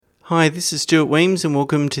Hi, this is Stuart Weems and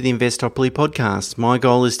welcome to the Investopoly podcast. My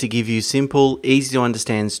goal is to give you simple, easy to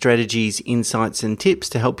understand strategies, insights and tips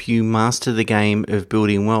to help you master the game of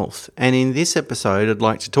building wealth. And in this episode, I'd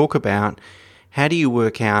like to talk about how do you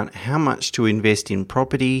work out how much to invest in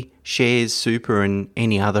property, shares, super and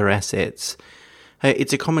any other assets.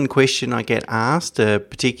 It's a common question I get asked,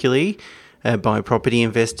 particularly by property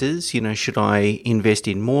investors. Should I invest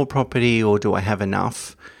in more property or do I have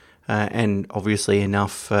enough? And obviously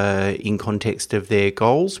enough in context of their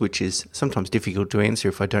goals, which is sometimes difficult to answer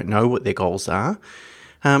if I don't know what their goals are.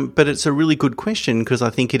 But it's a really good question because I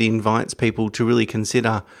think it invites people to really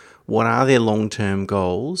consider what are their long-term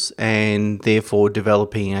goals and therefore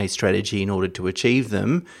developing a strategy in order to achieve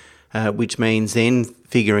them, which means then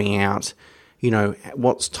figuring out,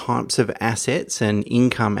 what types of assets and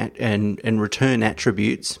income and return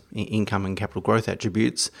attributes, income and capital growth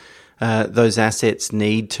attributes, those assets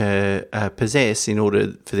need to possess in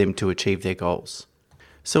order for them to achieve their goals.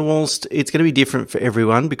 So whilst it's going to be different for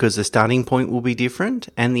everyone because the starting point will be different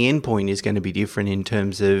and the end point is going to be different in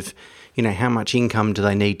terms of, how much income do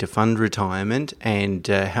they need to fund retirement and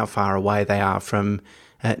how far away they are from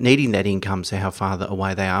needing that income, so how far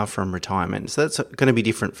away they are from retirement. So that's going to be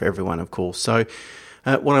different for everyone, of course. So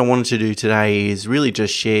what I wanted to do today is really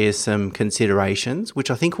just share some considerations, which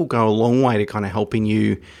I think will go a long way to kind of helping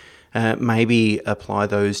you maybe apply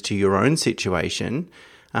those to your own situation.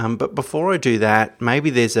 But before I do that,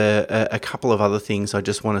 maybe there's a couple of other things I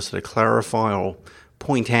just want to sort of clarify or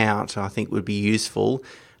point out I think would be useful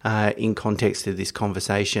in context of this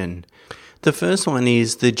conversation. The first one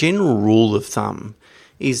is the general rule of thumb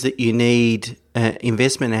is that you need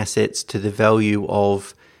investment assets to the value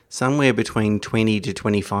of somewhere between 20 to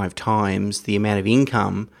 25 times the amount of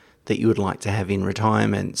income that you would like to have in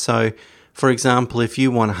retirement. So for example, if you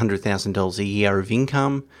want $100,000 a year of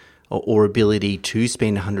income or ability to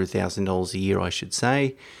spend $100,000 a year, I should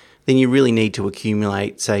say, then you really need to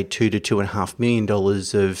accumulate, say, $2 to $2.5 million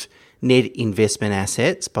of net investment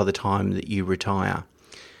assets by the time that you retire.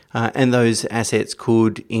 And those assets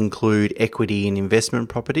could include equity in investment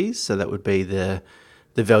properties, so that would be the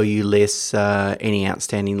value less any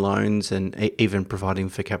outstanding loans and even providing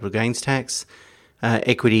for capital gains tax.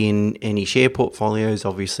 Equity in any share portfolios,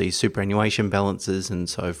 obviously superannuation balances and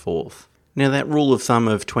so forth. Now that rule of thumb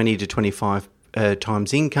of 20 to 25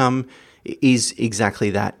 times income is exactly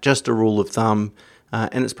that, just a rule of thumb,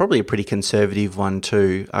 and it's probably a pretty conservative one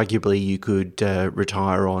too. Arguably you could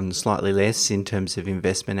retire on slightly less in terms of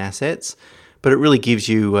investment assets, but it really gives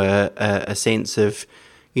you a sense of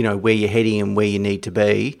where you're heading and where you need to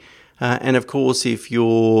be. And of course, if you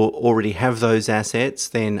already have those assets,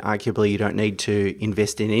 then arguably you don't need to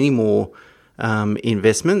invest in any more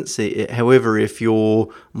investments. However, if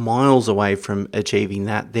you're miles away from achieving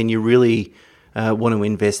that, then you really want to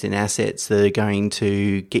invest in assets that are going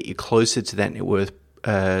to get you closer to that net worth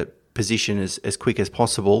position as quick as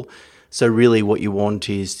possible. So really what you want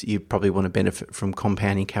is you probably want to benefit from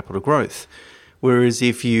compounding capital growth. Whereas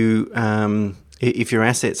if your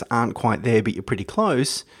assets aren't quite there but you're pretty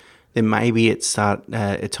close, then maybe it's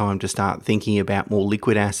a time to start thinking about more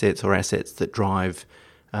liquid assets or assets that drive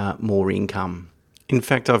more income. In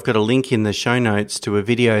fact, I've got a link in the show notes to a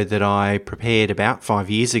video that I prepared about 5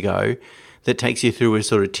 years ago that takes you through a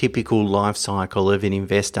sort of typical life cycle of an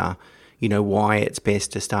investor. Why it's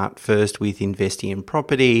best to start first with investing in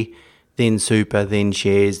property, then super, then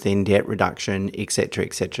shares, then debt reduction, etc.,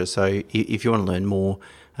 etc. So if you want to learn more,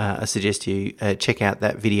 I suggest you check out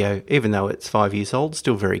that video, even though it's 5 years old,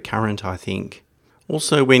 still very current, I think.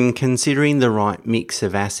 Also, when considering the right mix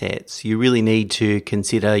of assets, you really need to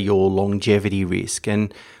consider your longevity risk.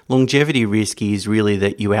 And longevity risk is really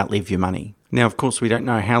that you outlive your money. Now, of course, we don't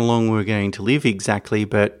know how long we're going to live exactly,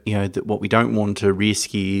 but what we don't want to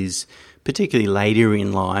risk is, particularly later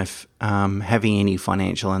in life, having any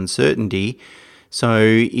financial uncertainty. So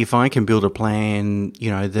if I can build a plan,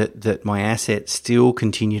 that my assets still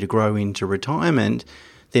continue to grow into retirement,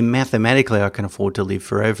 then mathematically I can afford to live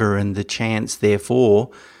forever. And the chance, therefore,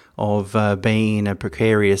 of being in a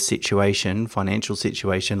precarious situation, financial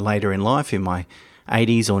situation later in life, in my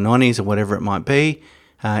 80s or 90s or whatever it might be,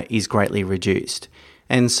 is greatly reduced.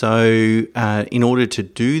 And so in order to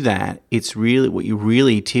do that, it's really what you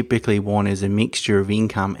really typically want is a mixture of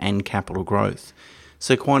income and capital growth.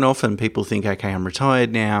 So quite often people think, okay, I'm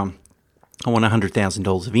retired now, I want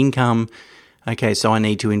 $100,000 of income, okay, so I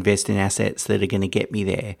need to invest in assets that are going to get me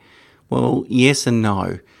there. Well, yes and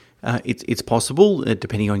no. It's possible,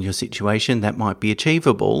 depending on your situation, that might be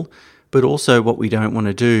achievable, but also what we don't want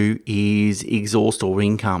to do is exhaust all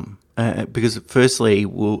income. Because firstly,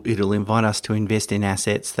 it'll invite us to invest in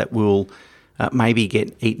assets that will maybe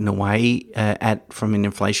get eaten away from an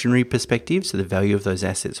inflationary perspective, so the value of those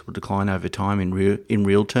assets will decline over time in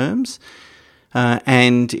real terms,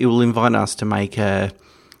 and it will invite us to make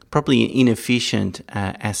probably an inefficient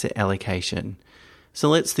asset allocation. So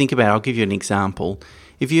let's think about, I'll give you an example.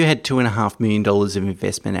 If you had $2.5 million of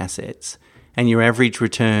investment assets and your average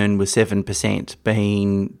return was 7%,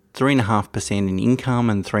 being 3.5% in income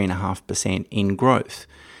and 3.5% in growth.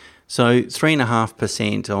 So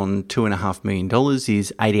 3.5% on $2.5 million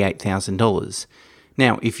is $88,000.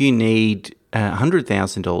 Now, if you need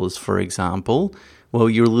 $100,000, for example, well,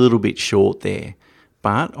 you're a little bit short there.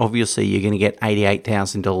 But obviously, you're going to get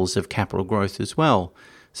 $88,000 of capital growth as well.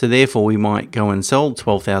 So therefore, we might go and sell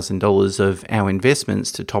 $12,000 of our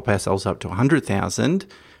investments to top ourselves up to $100,000,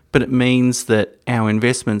 but it means that our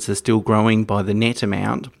investments are still growing by the net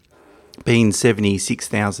amount being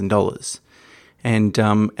 $76,000. And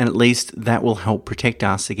at least that will help protect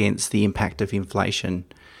us against the impact of inflation.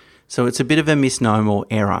 So it's a bit of a misnomer or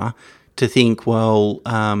error to think, well,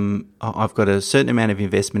 I've got a certain amount of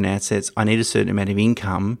investment assets, I need a certain amount of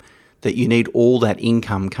income, that you need all that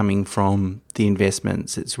income coming from the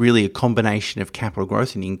investments. It's really a combination of capital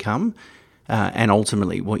growth and income. And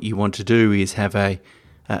ultimately what you want to do is have a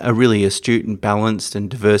really astute and balanced and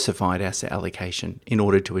diversified asset allocation in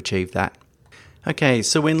order to achieve that. Okay,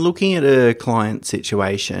 so when looking at a client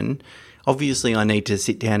situation, obviously I need to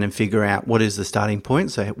sit down and figure out what is the starting point.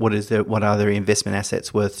 So what are their investment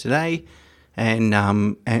assets worth today?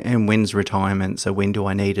 And when's retirement? So when do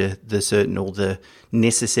I need the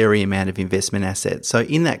necessary amount of investment assets? So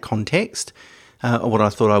in that context, what I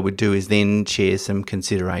thought I would do is then share some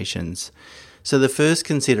considerations. So the first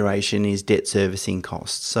consideration is debt servicing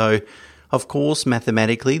costs. So of course,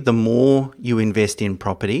 mathematically, the more you invest in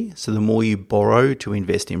property, so the more you borrow to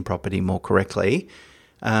invest in property more correctly,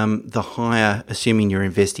 the higher, assuming you're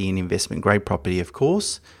investing in investment grade property, of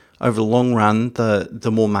course, over the long run,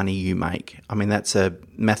 the more money you make. I mean, that's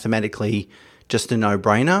mathematically just a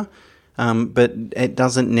no-brainer, but it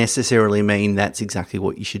doesn't necessarily mean that's exactly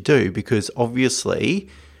what you should do, because obviously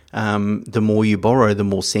the more you borrow, the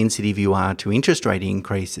more sensitive you are to interest rate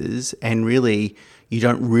increases, and really you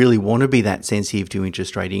don't really want to be that sensitive to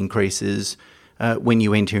interest rate increases when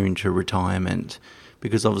you enter into retirement,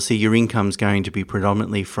 because obviously your income's going to be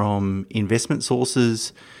predominantly from investment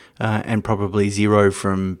sources, and probably zero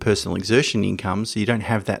from personal exertion income, so you don't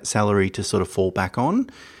have that salary to sort of fall back on.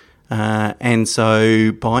 And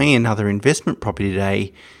so buying another investment property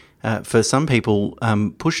today, for some people,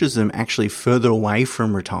 pushes them actually further away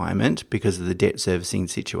from retirement because of the debt servicing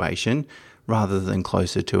situation rather than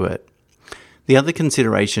closer to it. The other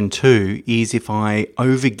consideration too is if I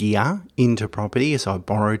overgear into property, so I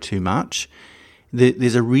borrow too much,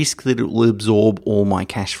 there's a risk that it will absorb all my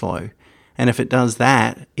cash flow. And if it does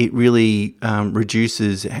that, it really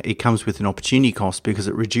reduces, it comes with an opportunity cost because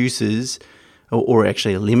it reduces or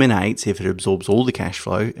actually eliminates, if it absorbs all the cash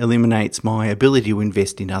flow, eliminates my ability to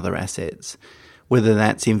invest in other assets, whether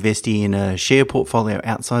that's investing in a share portfolio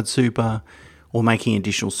outside super or making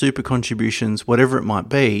additional super contributions, whatever it might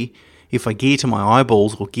be. If I gear to my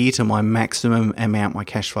eyeballs or gear to my maximum amount my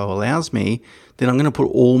cash flow allows me, then I'm going to put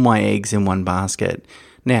all my eggs in one basket.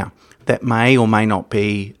 Now, that may or may not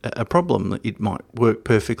be a problem. It might work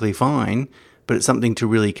perfectly fine, but it's something to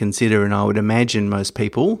really consider, and I would imagine most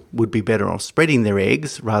people would be better off spreading their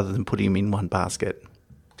eggs rather than putting them in one basket.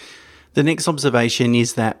 The next observation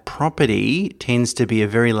is that property tends to be a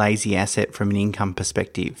very lazy asset from an income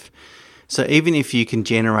perspective. So even if you can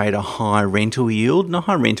generate a high rental yield, and a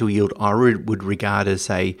high rental yield I would regard as,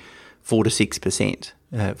 say, 4 to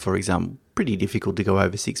 6%, for example. Pretty difficult to go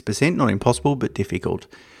over 6%, not impossible, but difficult.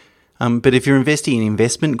 But if you're investing in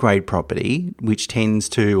investment grade property, which tends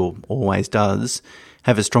to, or always does,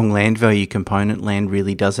 have a strong land value component, land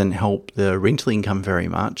really doesn't help the rental income very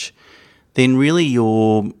much, then really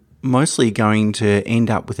you're mostly going to end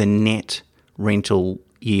up with a net rental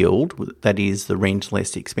yield, that is the rent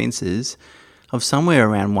less expenses, of somewhere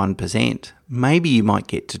around 1%. Maybe you might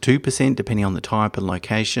get to 2% depending on the type and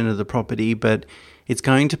location of the property, but it's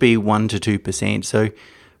going to be 1 to 2%. So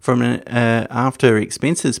from an after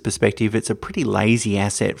expenses perspective, it's a pretty lazy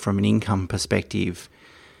asset from an income perspective.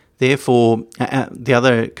 Therefore, the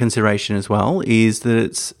other consideration as well is that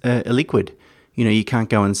it's illiquid. You know, you can't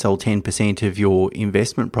go and sell 10% of your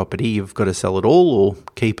investment property. You've got to sell it all or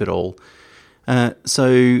keep it all.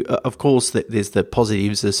 So, of course, there's the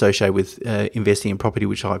positives associated with investing in property,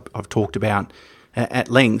 which I've talked about at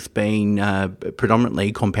length, being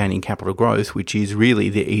predominantly compounding capital growth, which is really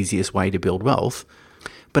the easiest way to build wealth.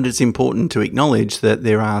 But it's important to acknowledge that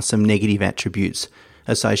there are some negative attributes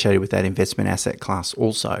associated with that investment asset class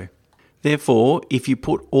also. Therefore, if you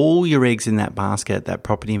put all your eggs in that basket, that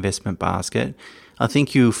property investment basket, I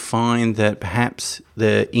think you'll find that perhaps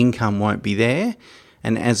the income won't be there,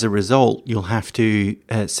 and as a result, you'll have to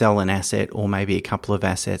sell an asset or maybe a couple of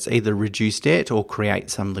assets, either reduce debt or create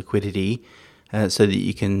some liquidity so that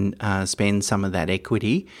you can spend some of that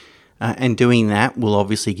equity. And doing that will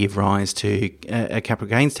obviously give rise to a capital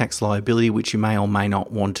gains tax liability, which you may or may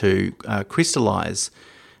not want to crystallise.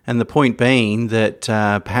 And the point being that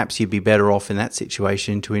perhaps you'd be better off in that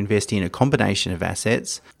situation to invest in a combination of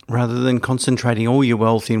assets rather than concentrating all your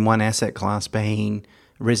wealth in one asset class, being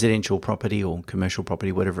residential property or commercial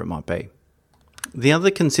property, whatever it might be. The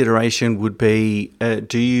other consideration would be,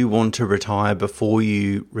 do you want to retire before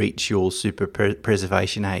you reach your super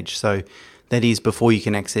preservation age? So that is before you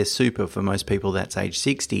can access super. For most people, that's age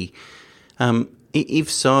 60.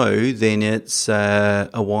 If so, then it's a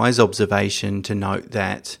wise observation to note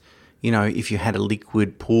that, if you had a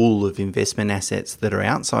liquid pool of investment assets that are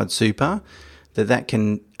outside super, that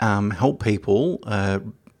can help people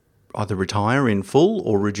either retire in full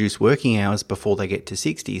or reduce working hours before they get to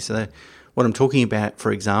 60. So what I'm talking about,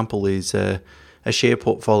 for example, is a share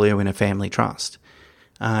portfolio in a family trust.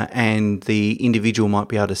 And the individual might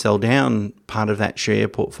be able to sell down part of that share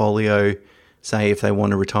portfolio, say if they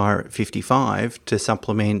want to retire at 55, to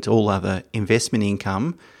supplement all other investment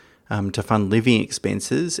income to fund living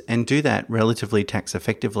expenses, and do that relatively tax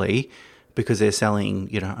effectively because they're selling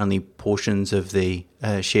only portions of the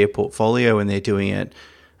share portfolio, and they're doing it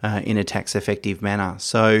in a tax effective manner.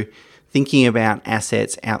 So thinking about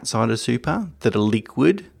assets outside of super that are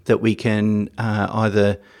liquid, that we can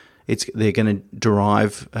they're going to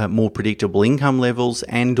derive more predictable income levels,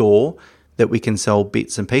 and or that we can sell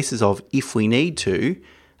bits and pieces of if we need to,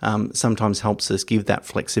 sometimes helps us give that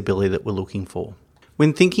flexibility that we're looking for.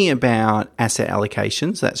 When thinking about asset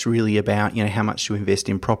allocations, that's really about how much to invest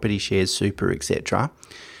in property, shares, super, etc.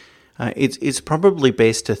 It's probably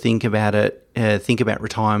best to think about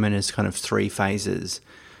retirement as kind of three phases.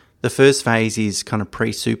 The first phase is kind of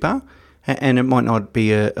pre-super, and it might not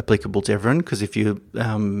be applicable to everyone, because if your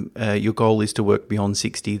goal is to work beyond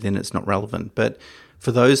 60, then it's not relevant. But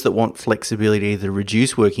for those that want flexibility, either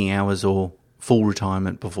reduce working hours or full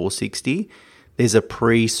retirement before 60, there's a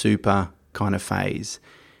pre-super kind of phase.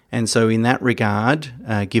 And so in that regard,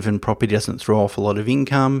 given property doesn't throw off a lot of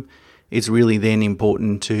income, it's really then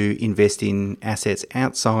important to invest in assets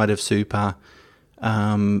outside of super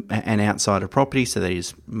and outside of property. So that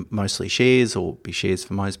is mostly shares, or be shares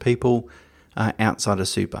for most people, outside of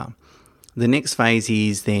super. The next phase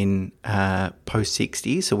is then post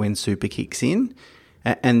 60, so when super kicks in.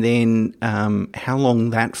 And then how long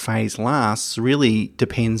that phase lasts really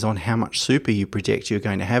depends on how much super you project you're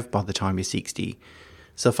going to have by the time you're 60.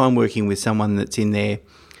 So if I'm working with someone that's in their,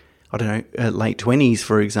 late 20s,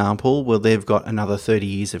 for example, well, they've got another 30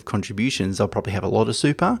 years of contributions. They'll probably have a lot of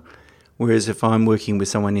super. Whereas if I'm working with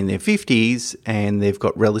someone in their 50s and they've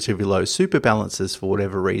got relatively low super balances for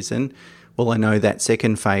whatever reason, well, I know that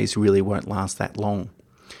second phase really won't last that long.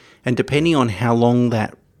 And depending on how long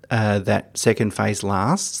that second phase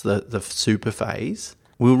lasts, the super phase,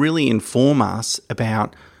 will really inform us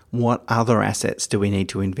about what other assets do we need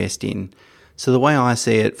to invest in. So the way I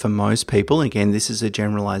see it for most people, again, this is a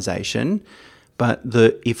generalization, but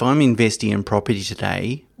if I'm investing in property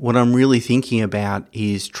today, what I'm really thinking about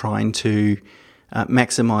is trying to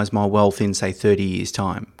maximize my wealth in, say, 30 years'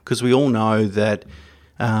 time. Because we all know that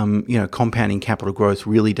compounding capital growth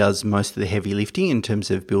really does most of the heavy lifting in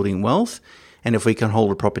terms of building wealth. And if we can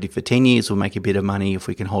hold a property for 10 years, we'll make a bit of money. If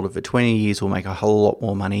we can hold it for 20 years, we'll make a whole lot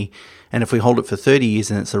more money. And if we hold it for 30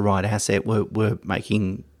 years and it's the right asset, we're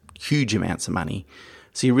making huge amounts of money.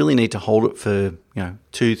 So you really need to hold it for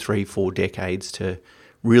 2, 3, 4 decades to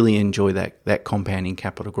really enjoy that compounding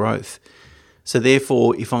capital growth. So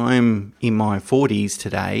therefore, if I'm in my 40s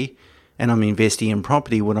today and I'm investing in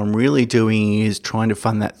property, what I'm really doing is trying to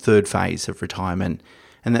fund that third phase of retirement.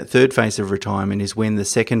 And that third phase of retirement is when the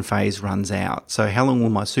second phase runs out. So how long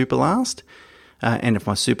will my super last? And if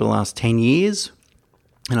my super lasts 10 years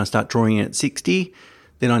and I start drawing it at 60,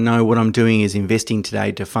 then I know what I'm doing is investing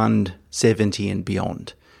today to fund 70 and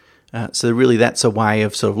beyond. So really that's a way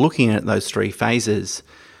of sort of looking at those three phases.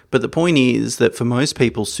 But the point is that for most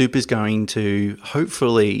people, super is going to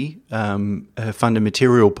hopefully fund a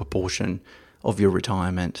material proportion of your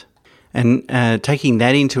retirement. And taking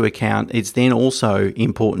that into account, it's then also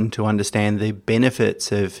important to understand the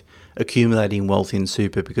benefits of accumulating wealth in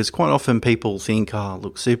super, because quite often people think,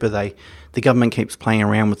 super, the government keeps playing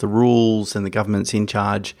around with the rules and the government's in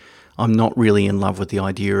charge. I'm not really in love with the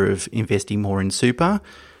idea of investing more in super,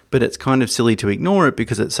 but it's kind of silly to ignore it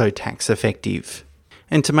because it's so tax effective.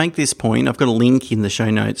 And to make this point, I've got a link in the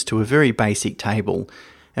show notes to a very basic table.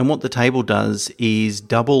 And what the table does is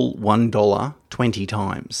double $1 20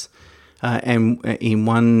 times. And in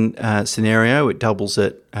one scenario, it doubles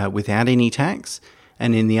it without any tax.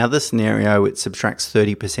 And in the other scenario, it subtracts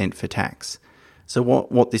 30% for tax. So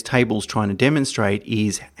what this table's trying to demonstrate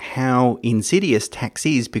is how insidious tax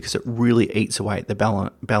is, because it really eats away at the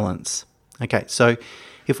balance. Okay, so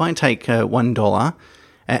if I take $1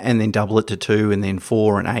 and then double it to 2 and then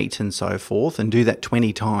 4 and 8 and so forth, and do that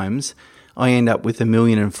 20 times, I end up with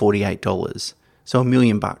 $1,048. So $1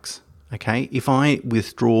 million. Okay, if I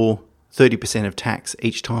withdraw 30% of tax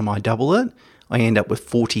each time I double it, I end up with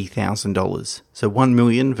 $40,000. So 1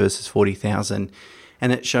 million versus 40,000.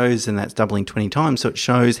 And it shows, and that's doubling 20 times, so it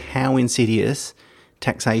shows how insidious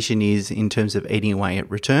taxation is in terms of eating away at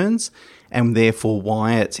returns, and therefore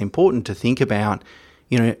why it's important to think about,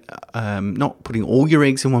 not putting all your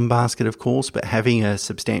eggs in one basket, of course, but having a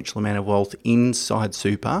substantial amount of wealth inside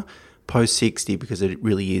super post 60, because it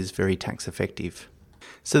really is very tax effective.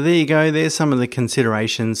 So there you go. There's some of the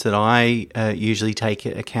considerations that I usually take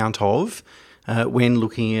account of when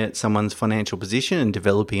looking at someone's financial position and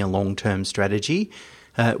developing a long-term strategy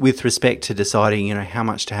with respect to deciding, how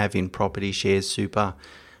much to have in property, shares, super,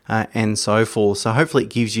 and so forth. So hopefully it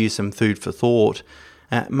gives you some food for thought.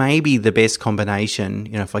 Maybe the best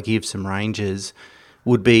combination, if I give some ranges,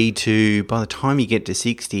 would be to, by the time you get to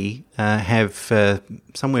 60, have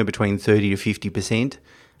somewhere between 30 to 50%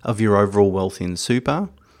 of your overall wealth in super,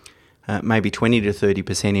 maybe 20 to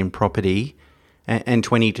 30% in property, and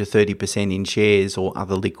 20 to 30% in shares or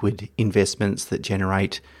other liquid investments that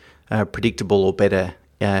generate predictable or better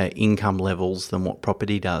income levels than what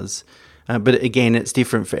property does. But again, it's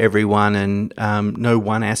different for everyone, and no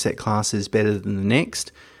one asset class is better than the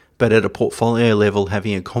next. But at a portfolio level,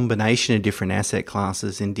 having a combination of different asset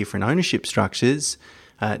classes and different ownership structures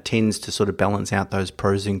tends to sort of balance out those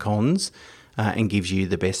pros and cons and gives you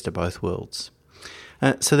the best of both worlds.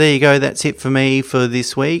 So there you go. That's it for me for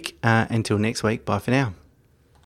this week. Until next week, bye for now.